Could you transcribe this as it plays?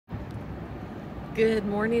Good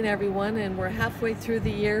morning, everyone, and we're halfway through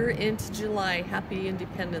the year into July. Happy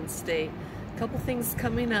Independence Day. A couple things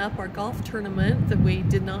coming up. Our golf tournament that we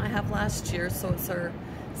did not have last year, so it's our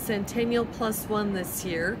Centennial Plus One this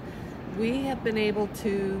year. We have been able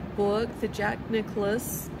to book the Jack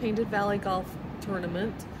Nicklaus Painted Valley Golf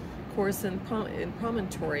Tournament course in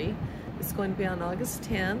Promontory. It's going to be on August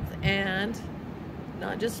 10th, and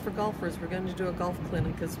not just for golfers, we're going to do a golf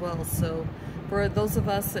clinic as well. So for those of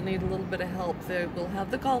us that need a little bit of help, we'll have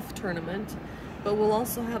the golf tournament, but we'll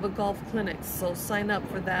also have a golf clinic. So sign up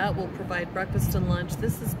for that. We'll provide breakfast and lunch.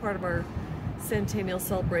 This is part of our centennial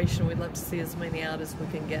celebration. We'd love to see as many out as we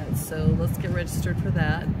can get. So let's get registered for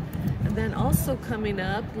that. And then also coming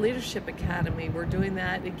up, Leadership Academy. We're doing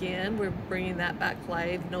that again. We're bringing that back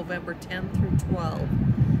live November 10th through 12th.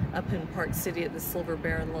 Up in Park City at the Silver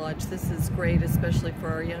Baron Lodge. This is great, especially for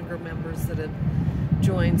our younger members that have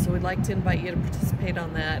joined. So we'd like to invite you to participate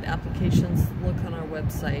on that. Applications, look on our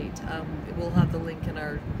website. We'll have the link in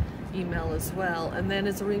our email as well. And then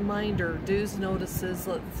as a reminder, dues notices,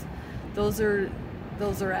 those are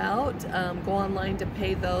out. Go online to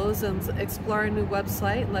pay those and explore our new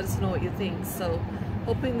website and let us know what you think. So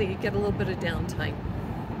hoping that you get a little bit of downtime.